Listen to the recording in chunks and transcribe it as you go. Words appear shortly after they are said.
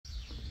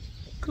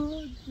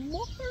Good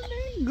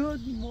morning,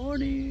 good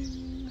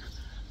morning.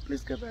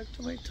 Please go back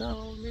to my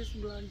channel, Miss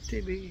Vlog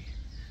TV.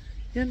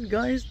 Yan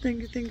guys,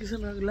 thank you sa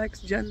mga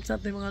likes dyan sa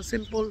ating mga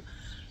simple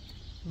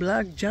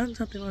vlog dyan,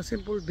 sa ating mga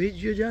simple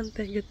video dyan.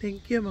 Thank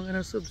you mga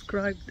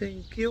na-subscribe,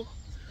 thank you.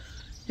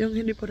 Yung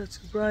hindi pa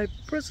na-subscribe,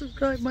 press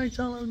subscribe my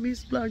channel,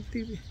 Miss Vlog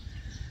TV.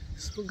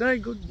 So guys,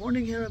 good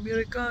morning here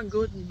America,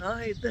 good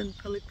night in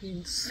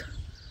Philippines.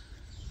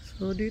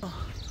 So dito,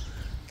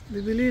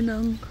 bibili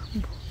ng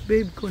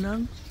babe ko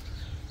ng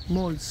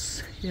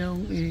mulch,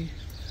 yung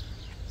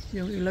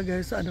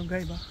ilagay sa ano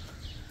guys ba,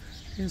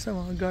 yung sa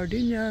mga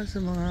garden niya, sa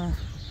mga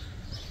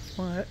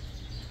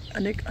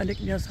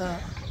anik-anik niya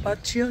sa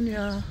patio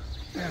niya.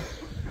 Yeah.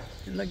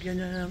 Lagyan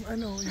niya ng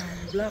ano, yung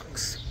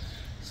blocks,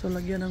 so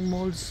lagyan ng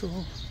mulch. So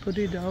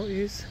today daw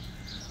is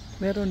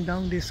meron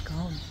daw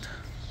discount,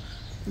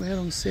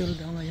 merong sale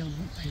daw ngayon.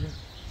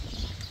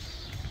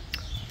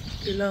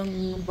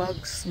 Ilang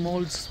bags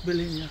mulch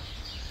bili niya,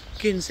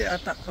 15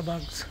 ata ka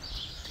bags.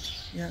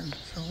 Yan,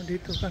 so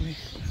dito kami.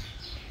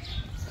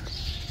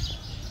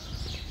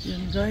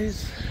 Yan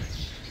guys,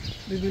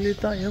 bibili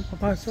tayo,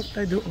 papasok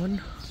tayo doon.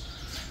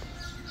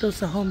 Ito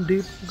sa Home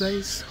Depot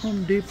guys,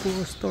 Home Depot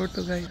store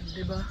to guys,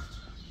 diba?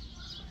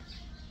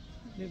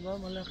 Diba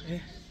malaki?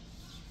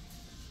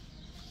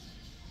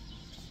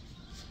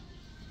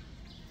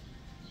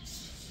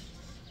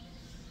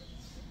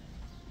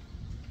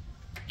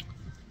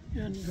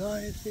 Yan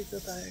guys, dito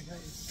tayo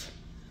guys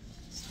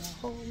sa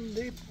Home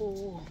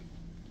Depot.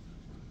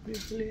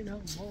 Bibili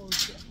ng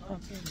mulch sa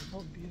aking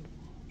hobby.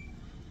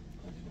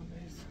 Diba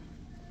guys?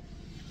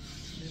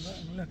 Diba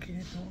ang laki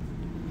nito?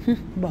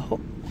 Baho.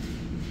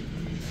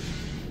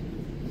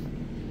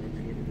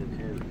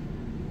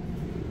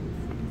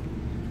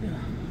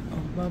 Yeah.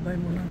 Oh,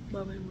 babay muna.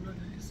 Babay muna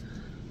guys.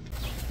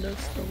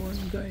 That's the one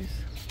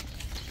guys.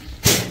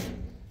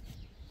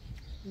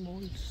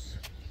 Mulch.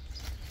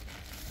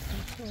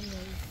 That's one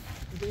guys.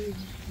 They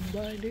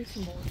buy this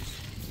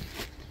mulch.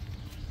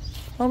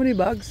 How many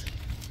bags?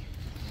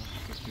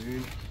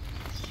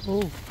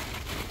 Oh.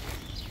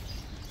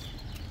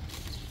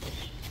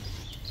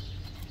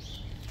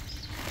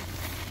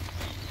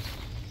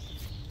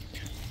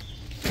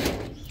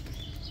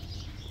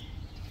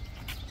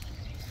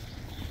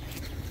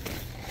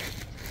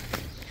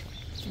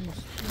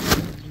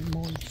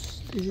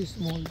 Molds. This is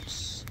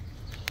molds.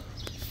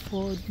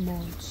 Ford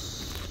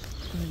molds.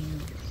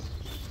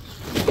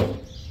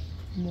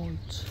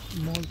 Molds.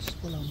 Molds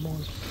pala.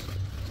 Molds.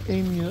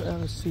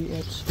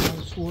 mulch.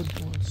 Molds. Wood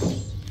molds.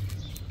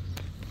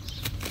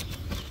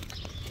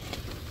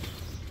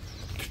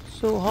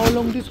 So how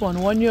long this one?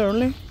 1 year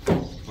only?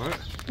 What?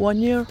 1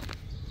 year?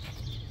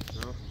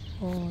 No.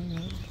 Oh my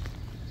god.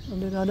 And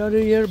then another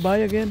year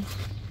buy again?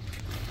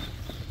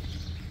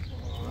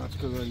 That's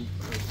because I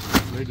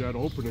made that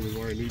opening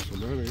where I need so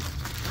many.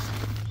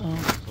 Oh.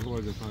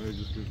 Otherwise I probably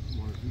just get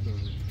 1 or 2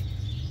 dozen.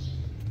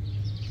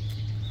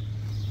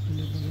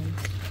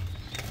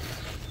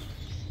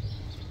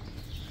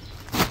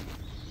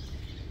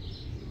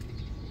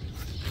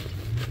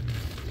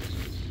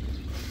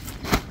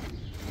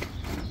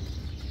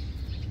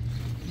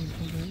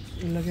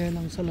 Ilagay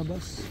lang sa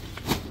labas.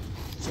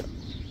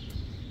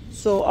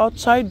 So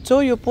outside too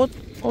you put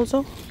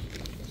also?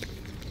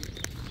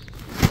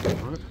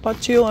 What?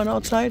 Patio and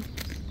outside?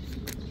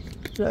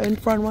 The in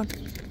front one?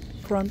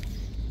 Front.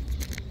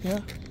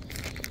 Yeah.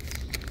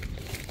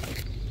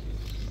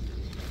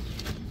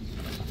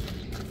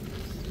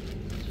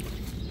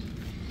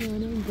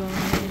 Yan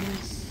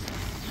guys.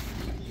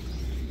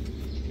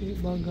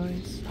 Diba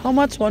guys? How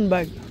much one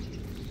bag?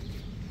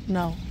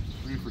 Now?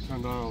 3 for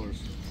 $10.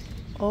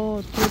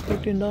 Oh,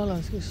 $13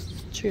 is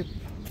cheap.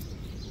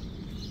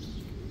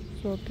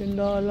 So $10,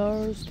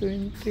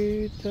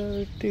 20,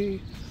 30,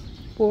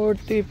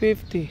 40,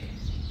 50.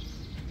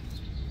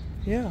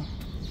 Yeah.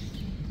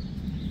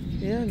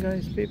 Yeah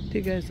guys,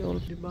 50 guys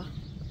all, diba?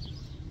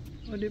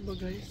 O diba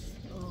guys?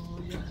 Oh,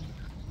 yan.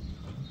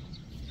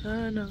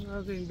 Yan ang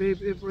aking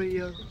babe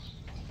every year.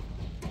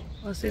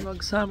 Kasi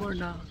mag-summer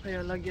na,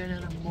 kaya lagyan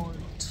niya ng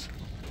mulch.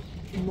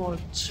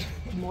 Mulch.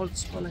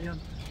 Mulch pala yun.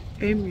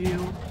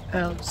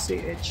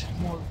 mulch.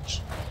 Mulch.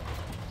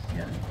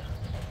 Yan.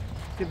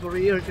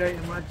 Every year guys,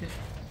 imagine.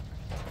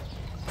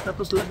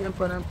 Tapos lagyan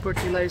pa ng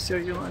fertilizer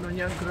yung ano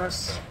niya,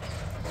 grass.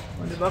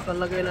 O diba,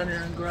 kalagay lang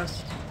niya ng grass,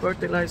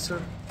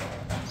 fertilizer.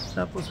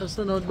 Tapos sa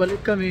sunod,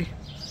 balik kami,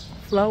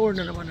 flower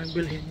na naman ang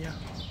bilhin niya.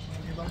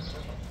 Diba?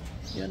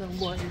 Yan ang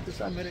buhay dito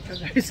sa Amerika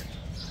guys.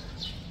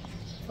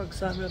 Pag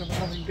summer,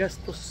 maraming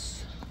gastos.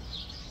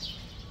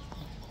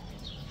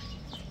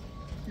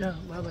 Yeah,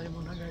 babay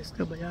muna guys,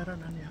 kabayaran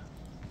na niya.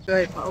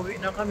 Guys, pauwi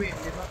na kami,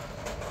 di ba?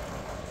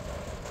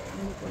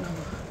 Ano ko lang.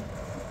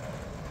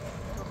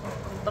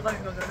 Punta kami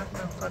maghanap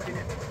ng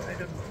cabinet. I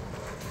don't know.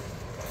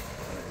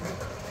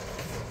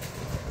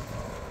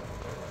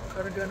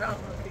 Karga na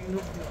ang aking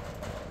nubyo.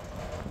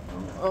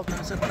 Oh,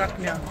 nasa truck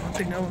niya.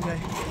 Tingnan mo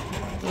guys.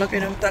 Laki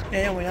ng truck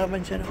niya yan,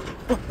 mayaman siya. No?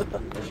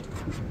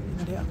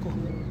 Hindi ako.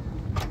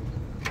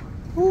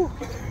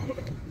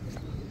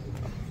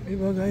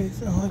 Diba guys,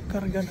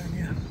 karga na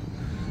niya.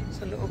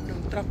 sa loob ng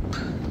truck.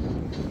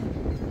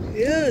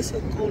 Yes, so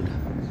cold.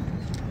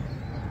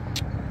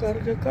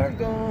 Karga.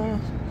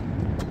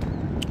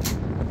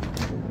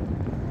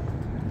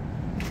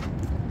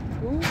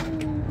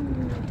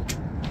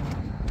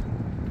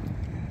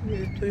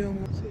 Ito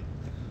yung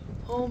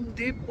Home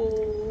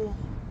Depot.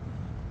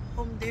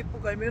 Home Depot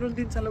guys. Meron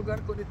din sa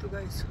lugar ko dito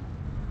guys.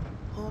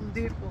 Home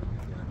Depot.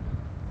 Yan.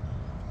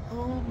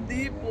 Home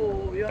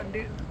Depot. Yan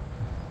din.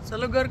 Sa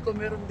lugar ko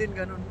meron din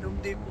ganun.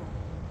 Home Depot.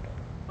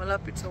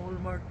 Malapit sa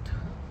Walmart.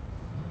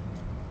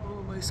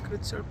 Oh, may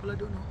scratcher pala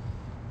doon. Oh.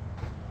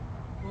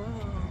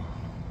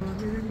 Wow.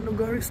 Yung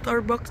lugar.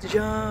 Starbucks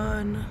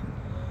dyan.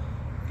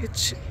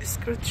 It's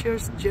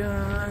scratchers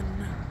dyan.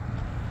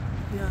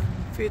 Yan.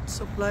 Fit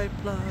Supply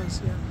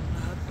Plus. Yan.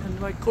 Lahat. And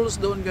may calls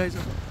doon guys.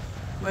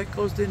 May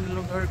calls din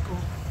yung lugar ko.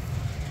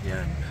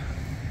 Yan.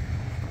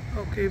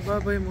 Okay,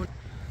 bye-bye muna.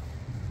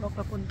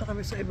 Makapunta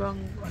kami sa ibang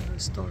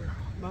store.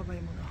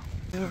 Bye-bye muna.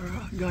 There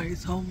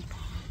guys,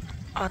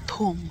 at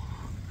home.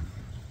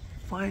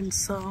 Find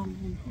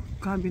some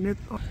cabinet.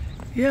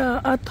 Yeah,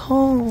 at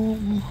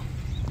home.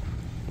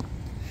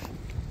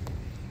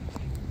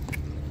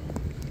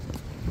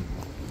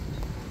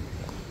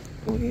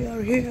 We are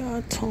here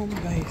at home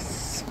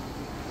guys.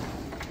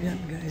 Yan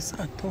guys,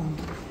 at home.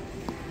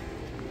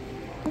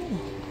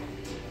 Oh.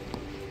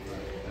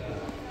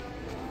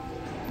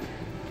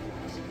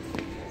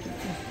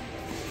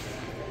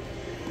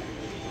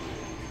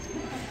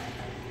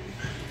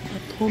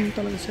 At home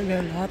talaga siya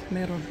guys, lahat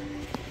meron.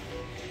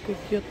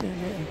 Cute niya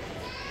guys.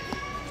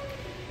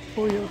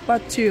 For your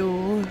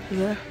patio,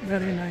 yeah,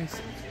 very nice.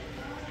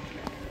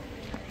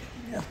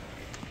 Yeah.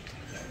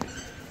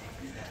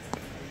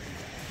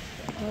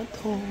 At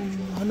home,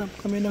 hanap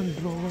kami ng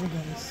drawer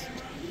guys.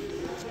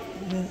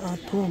 Yan,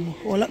 at home.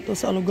 Wala to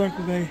sa lugar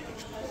ko guys.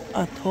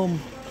 At home,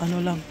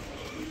 ano lang.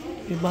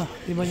 Iba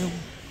yung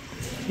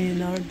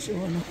Menards o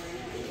ano.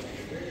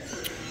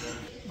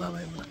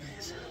 Bye-bye muna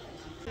guys.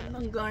 Yan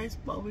lang guys,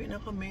 pauwi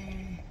na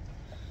kami.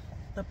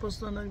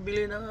 Tapos na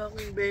nagbili ng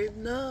aking babe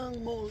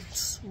ng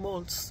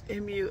mulch.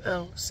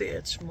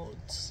 M-U-L-C-H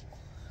mulch.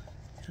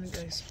 Yan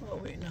guys,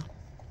 pauwi na.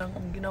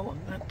 Ang ginawa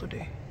na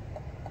today.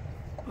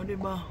 O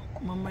diba,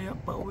 mamaya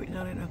pauwi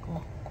na rin ako.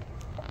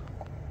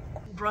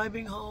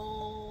 Driving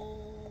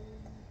home.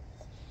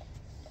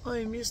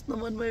 I miss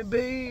naman my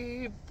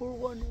babe for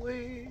one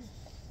way.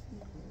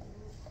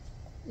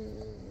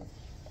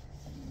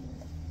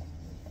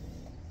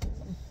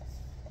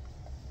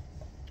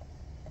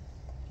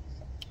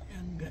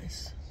 Yan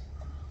guys.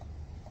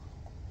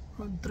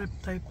 Road trip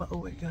tayo pa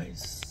uwi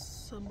guys.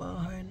 Sa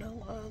bahay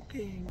ng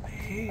aking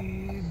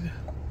babe.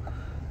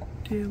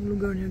 Ito yung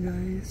lugar niya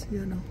guys.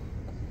 Yan o.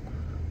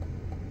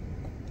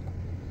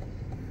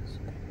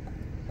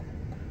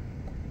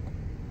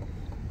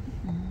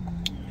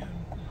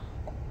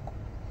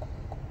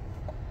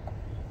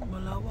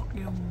 Malawak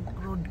yung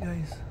road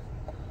guys.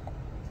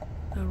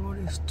 The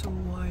road is too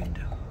wide.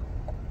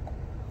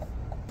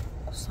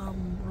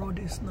 Some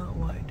road is not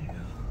wide.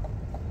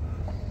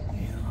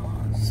 Yeah,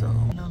 so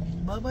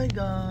bye bye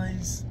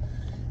guys.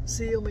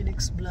 See you in my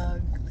next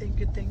vlog.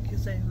 Thank you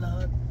sa inyo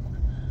lahat.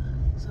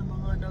 Sa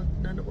mga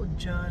nanood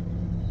dyan.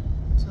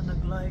 Sa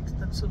nag-like,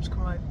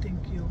 nag-subscribe.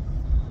 Thank you.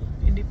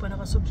 Hindi pa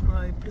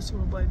naka-subscribe, please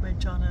subscribe my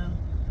channel.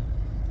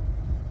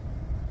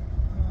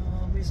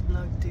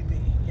 Vlog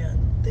TV. Yan.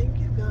 Thank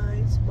you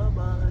guys. Bye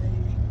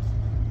bye.